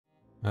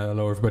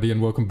Hello everybody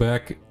and welcome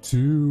back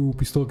to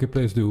Pistol Kid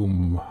Plays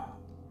Doom.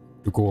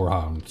 The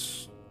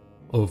Gorehounds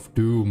of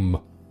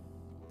Doom.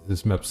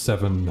 This is map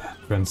 7,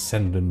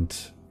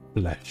 Transcendent,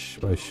 Flash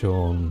by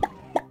Shawn.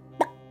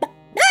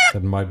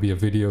 That might be a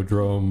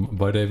Videodrome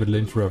by David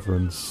Lynch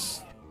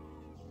reference.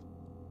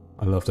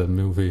 I love that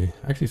movie.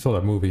 I actually saw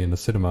that movie in the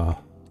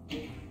cinema.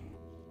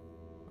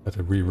 At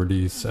a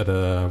re-release with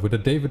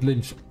a David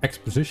Lynch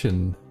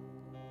exposition.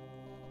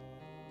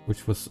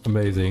 Which was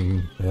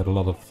amazing. They had a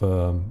lot of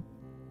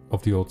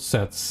the old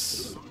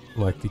sets,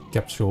 like the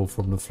capsule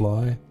from The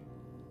Fly.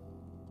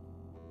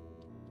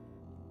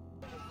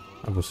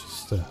 That was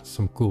just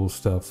some cool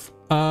stuff.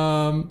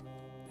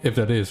 If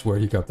that is where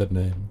you got that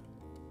name.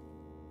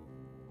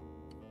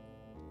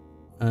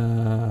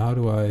 How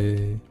do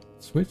I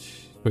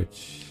switch?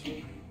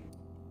 Switch.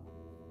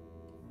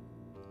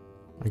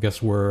 I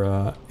guess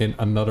we're in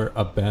another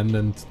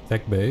abandoned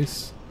tech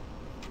base.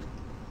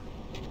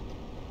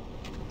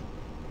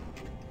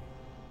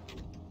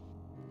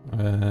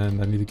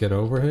 And I need to get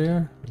over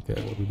here.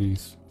 Okay, what do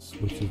these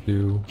switches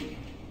do?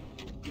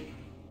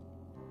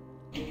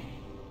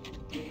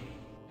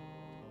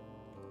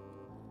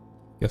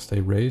 Guess they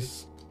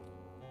raise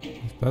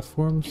these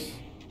platforms.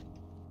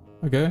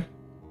 Okay.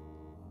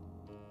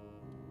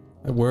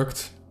 It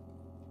worked.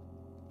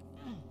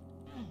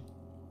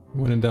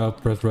 When in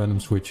doubt, press random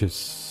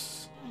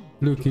switches.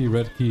 Blue key,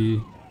 red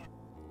key.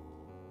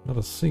 Not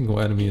a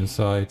single enemy in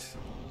sight.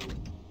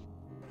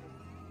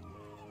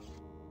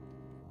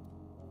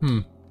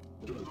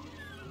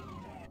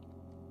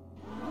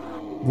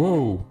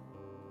 Whoa!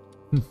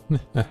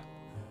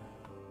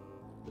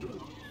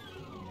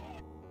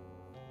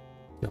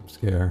 Jump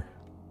scare.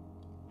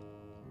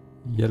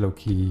 Yellow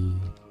key.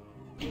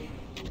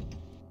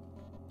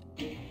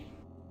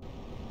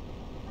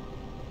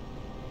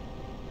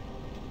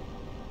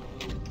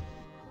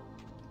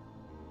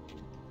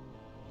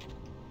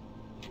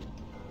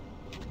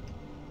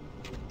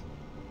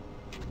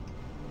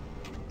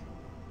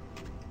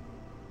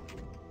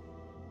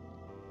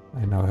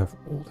 I now have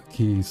all the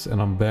keys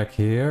and I'm back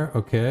here,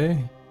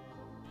 okay.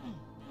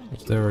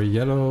 Is there a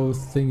yellow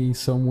thingy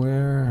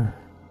somewhere?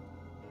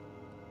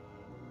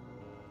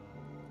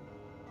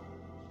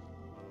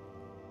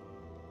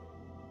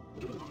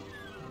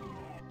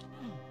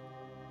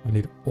 I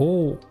need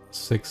all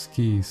 6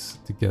 keys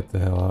to get the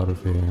hell out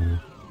of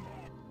here.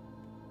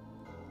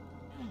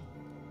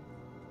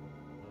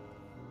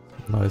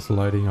 Nice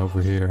lighting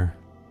over here.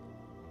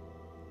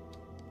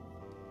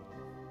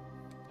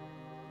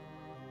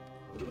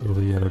 Here's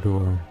the yellow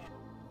door.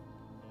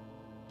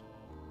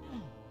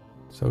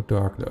 So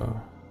dark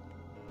though.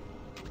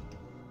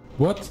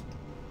 What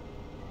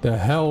the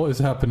hell is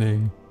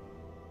happening?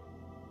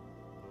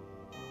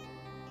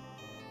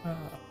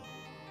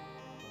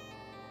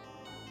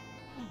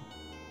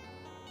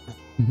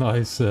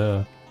 Nice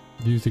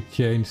music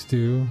change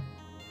too.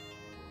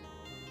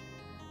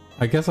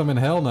 I guess I'm in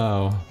hell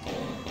now.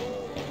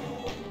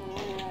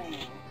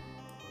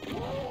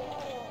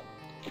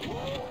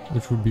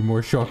 Which would be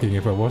more shocking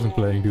if I wasn't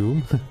playing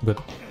Doom, but,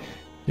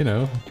 you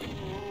know.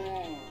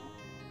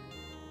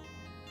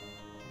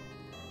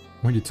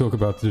 When you talk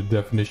about the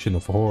definition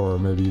of horror,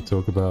 maybe you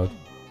talk about,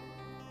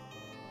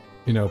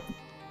 you know,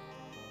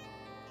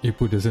 you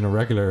put this in a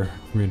regular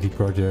community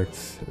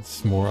project,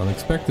 it's more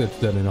unexpected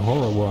than in a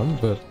horror one,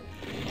 but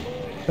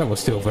that was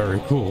still very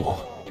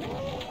cool.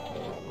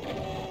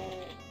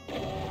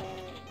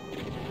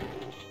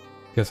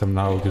 Guess I'm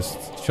now just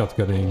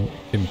shotgunning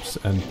imps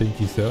and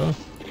pinkies though.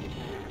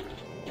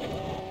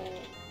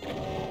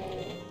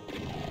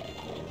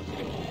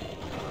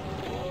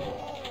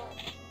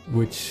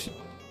 Which,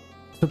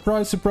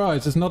 surprise,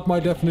 surprise, is not my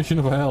definition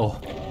of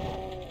hell.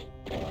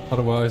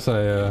 Otherwise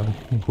I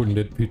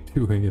wouldn't be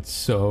doing it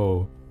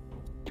so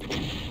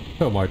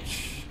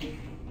much.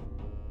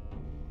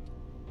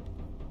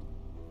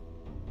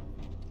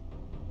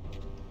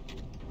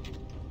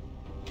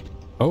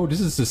 Oh, this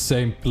is the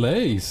same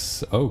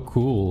place. Oh,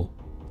 cool.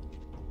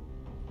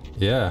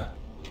 Yeah.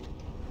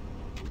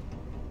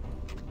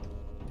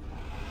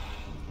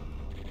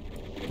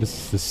 This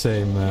is the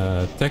same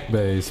tech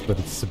base, but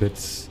it's a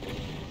bit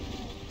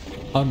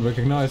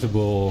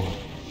unrecognizable.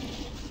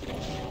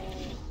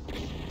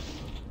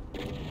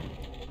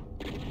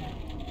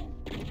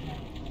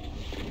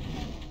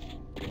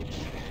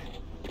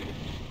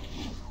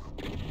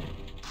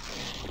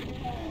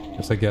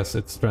 Yes, I guess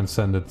it's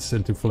transcended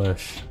into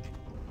flesh.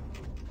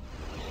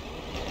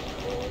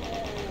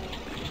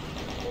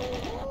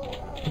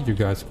 Where'd you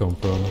guys come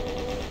from?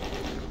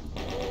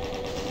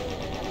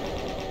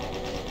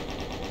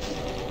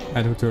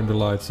 And who turned the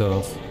lights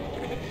off?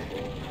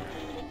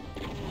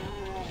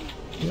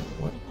 Yeah,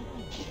 what?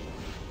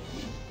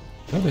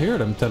 I don't hear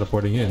them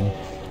teleporting in.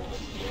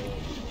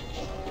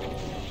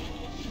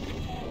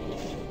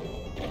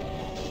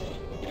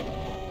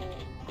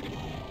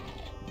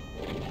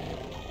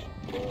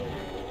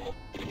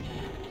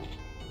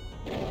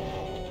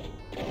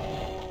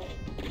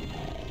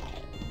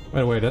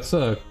 By the way, that's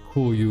a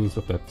cool use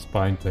of that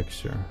spine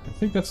texture. I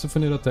think that's the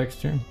vanilla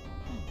texture.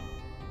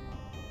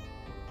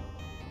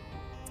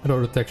 I know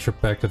the texture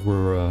pack that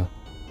we're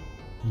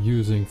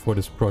using for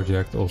this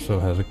project also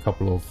has a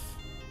couple of,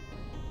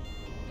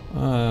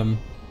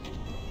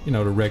 you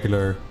know, the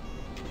regular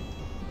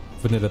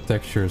vanilla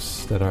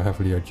textures that are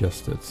heavily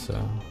adjusted,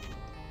 so...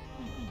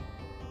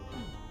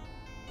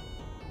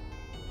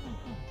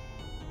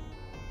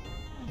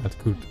 That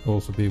could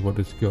also be what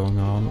is going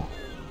on.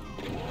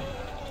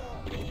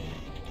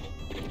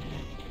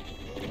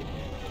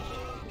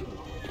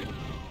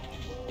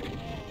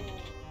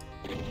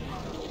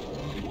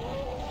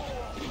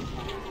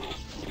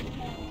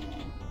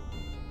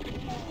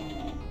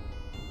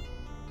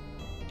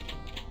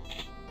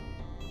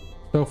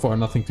 So far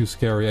nothing too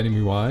scary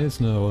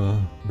enemy-wise,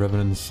 no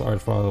revenants,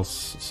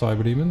 archviles,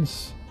 cyber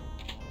demons.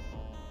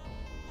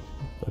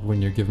 But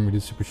when you're giving me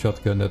the super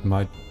shotgun, that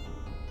might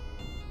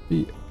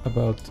be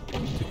about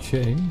to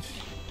change.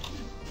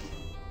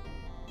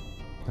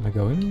 Can I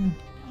go in here?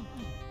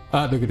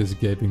 Ah, look at this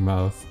gaping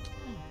mouth.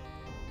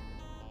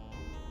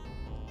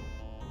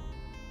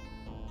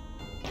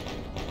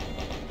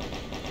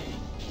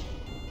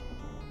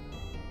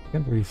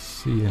 Can't really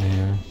see in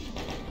here.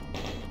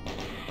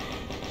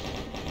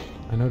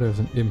 I know there's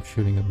an imp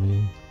shooting at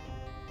me.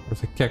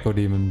 There's a Keko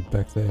demon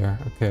back there.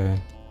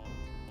 Okay.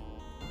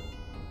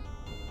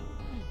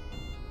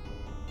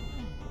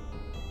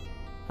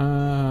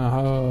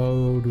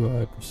 How do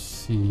I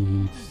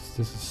proceed? Is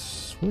this a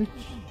switch?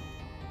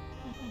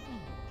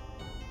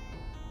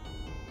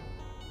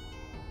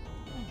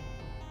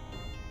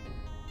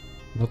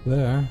 Not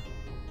there.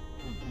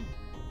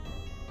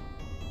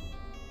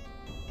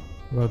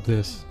 What about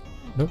this?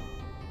 Nope.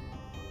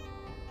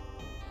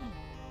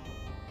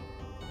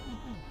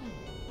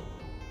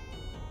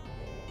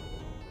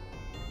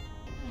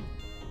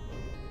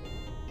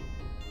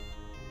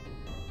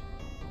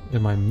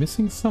 Am I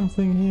missing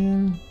something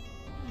here?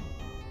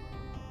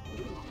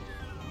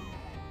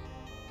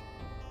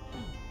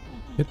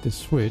 Hit the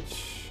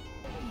switch.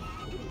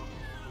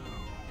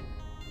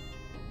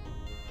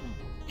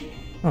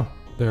 Oh,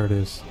 there it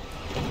is.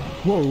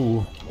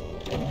 Whoa!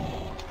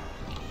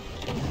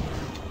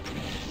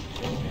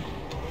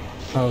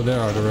 Oh, there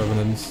are the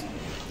revenants.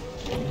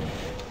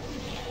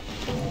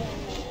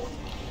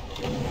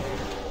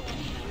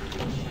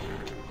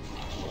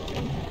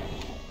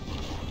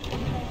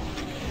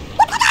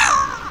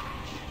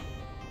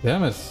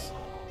 Damn it!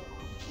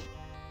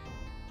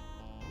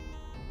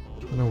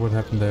 I don't know what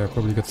happened there.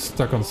 Probably got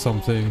stuck on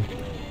something.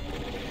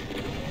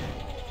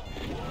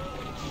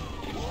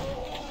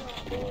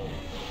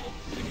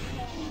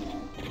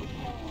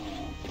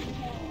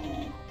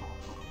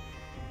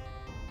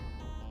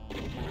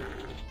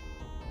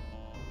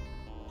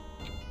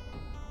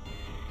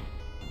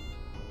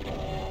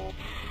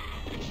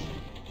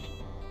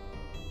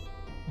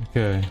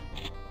 Okay.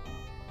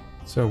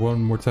 So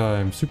one more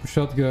time, super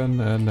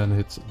shotgun, and then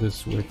hit this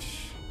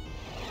switch.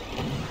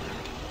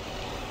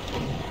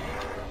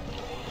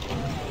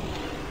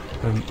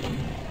 And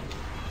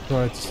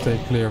try to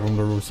stay clear from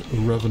the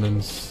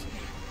revenants.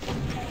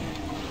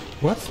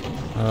 What?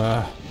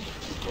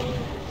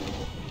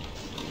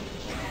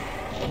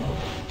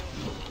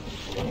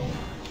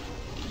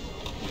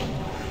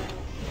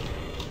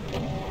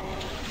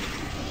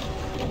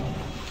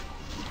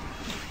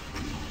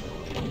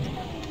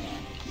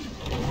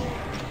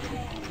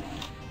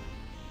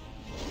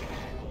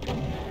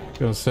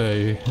 Gonna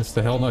say, is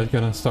the Hell Knight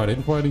gonna start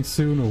infighting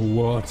soon or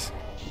what?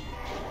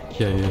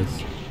 Yeah, he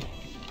is.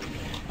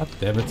 God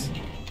damn it.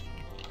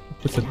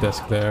 What's the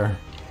desk there?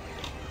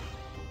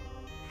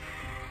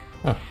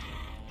 Ah.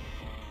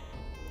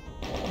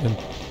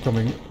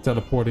 Incoming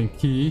teleporting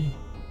key.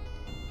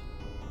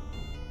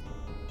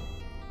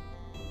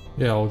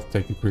 Yeah, I'll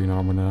take the green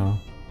armor now.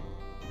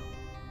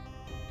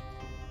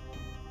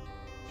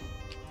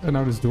 And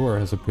now this door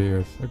has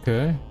appeared.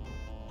 Okay.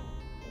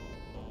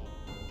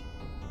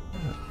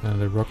 And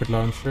the rocket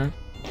launcher.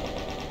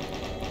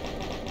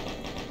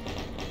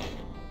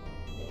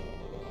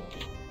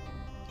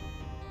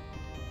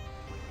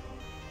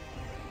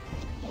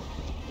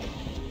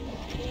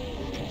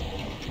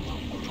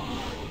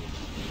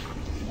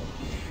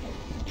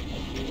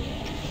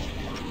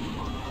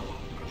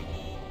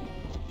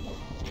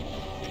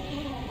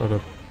 Or the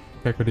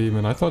Keko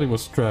demon. I thought he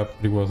was trapped,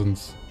 but he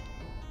wasn't.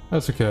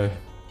 That's okay.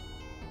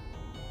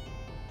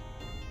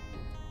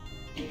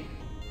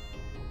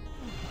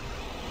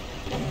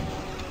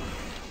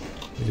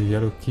 The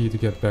yellow key to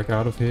get back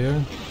out of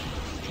here.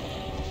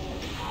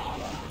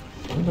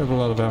 I don't have a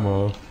lot of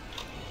ammo.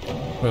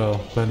 Well,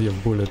 plenty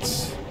of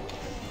bullets.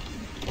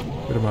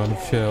 Good amount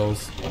of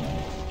shells.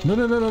 No,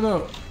 no, no, no,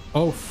 no!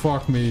 Oh,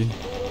 fuck me.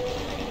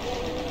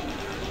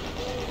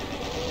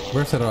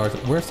 Where's that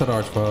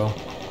archvile?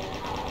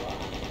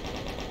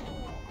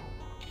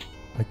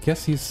 I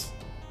guess he's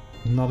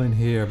not in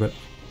here, but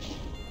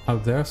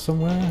out there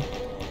somewhere?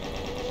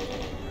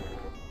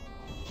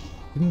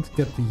 Didn't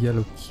get the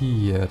yellow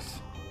key yet.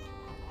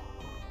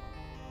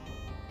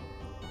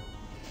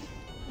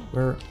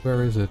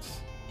 Where is it?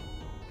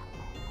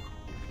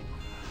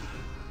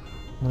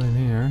 Not in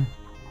here.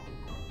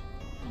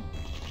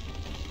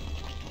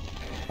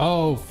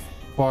 Oh,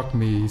 fuck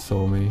me, he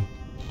saw me.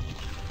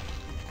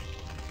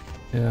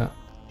 Yeah.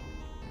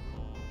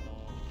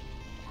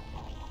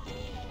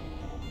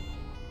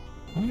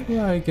 How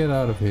do I get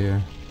out of here?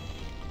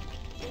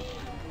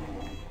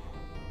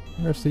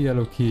 Where's the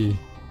yellow key?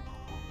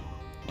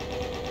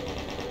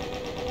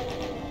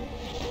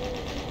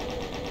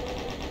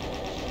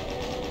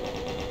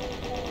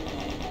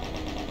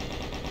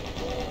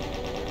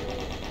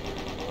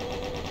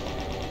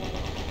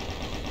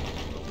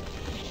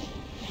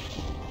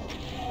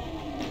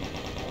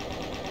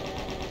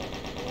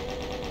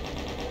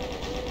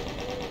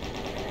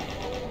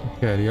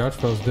 Okay, the arch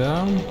falls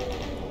down.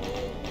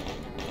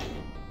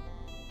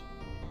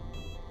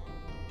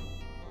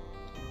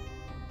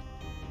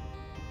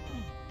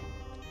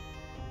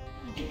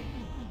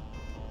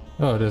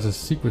 Oh, there's a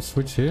secret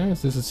switch here.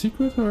 Is this a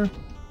secret or?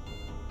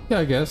 Yeah,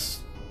 I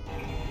guess.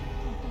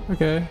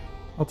 Okay,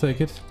 I'll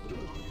take it.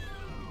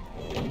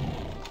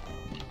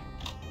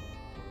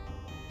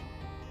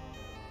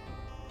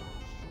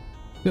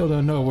 Still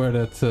don't know where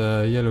that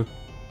yellow...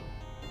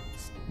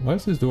 Why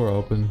is this door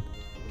open?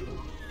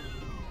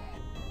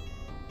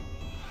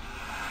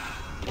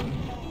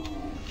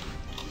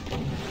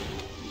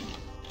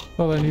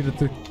 Thought I needed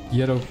the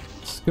yellow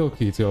skill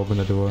key to open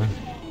the door.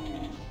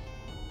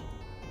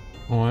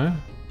 Oh, yeah?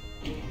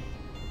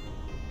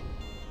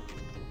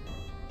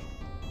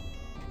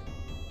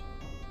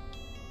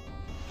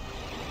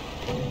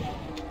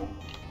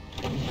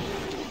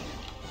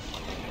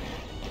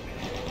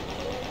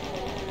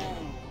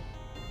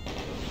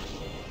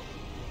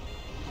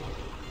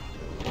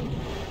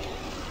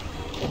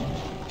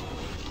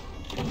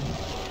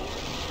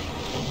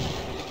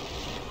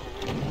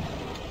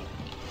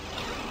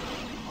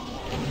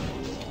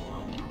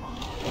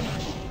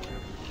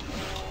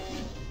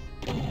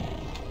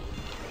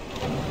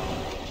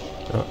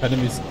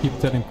 Enemies keep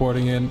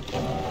teleporting in,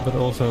 but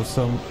also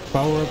some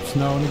power-ups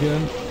now and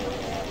again.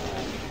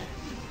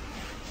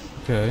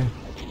 Okay.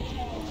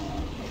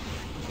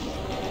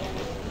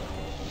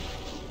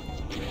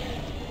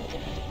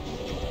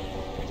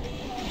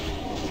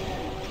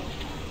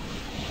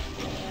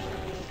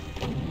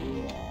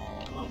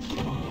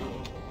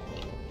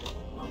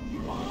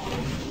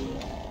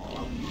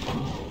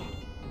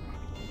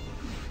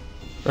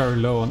 Very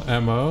low on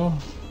ammo.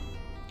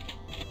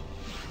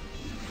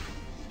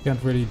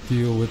 Can't really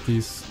deal with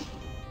these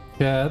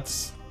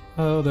cats.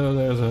 Oh,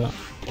 there's a...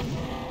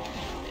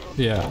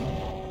 Yeah.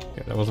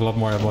 Okay, that was a lot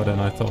more ammo than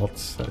I thought.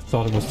 I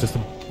thought it was just a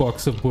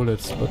box of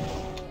bullets, but...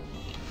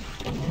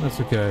 That's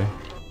okay.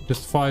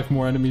 Just 5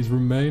 more enemies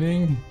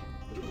remaining.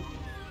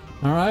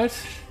 Alright.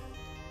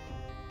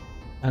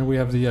 And we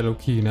have the yellow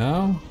key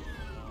now.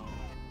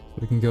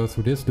 So we can go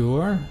through this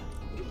door.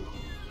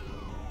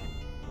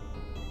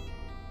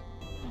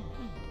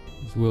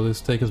 Will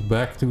this take us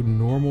back to the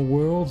normal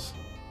world?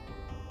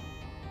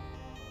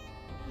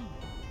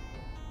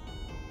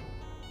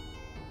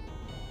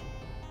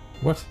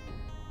 What?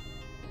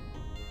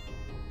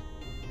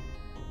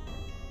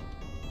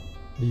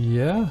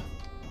 Yeah?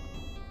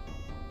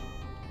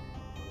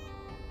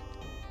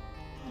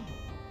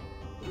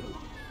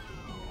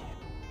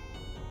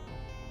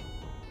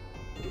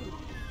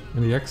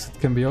 And the exit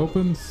can be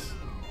opened?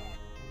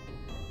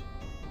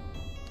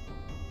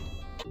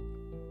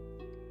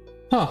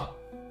 Huh.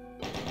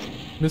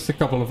 Missed a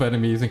couple of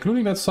enemies,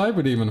 including that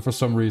cyber demon for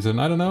some reason.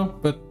 I don't know,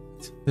 but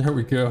there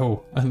we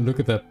go. And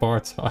look at that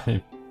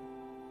part-time.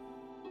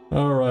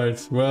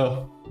 Alright,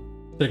 well,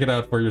 check it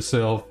out for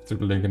yourself through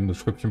the link in the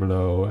description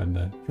below,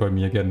 and join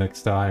me again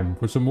next time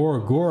for some more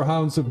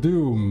Gorehounds of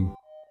Doom.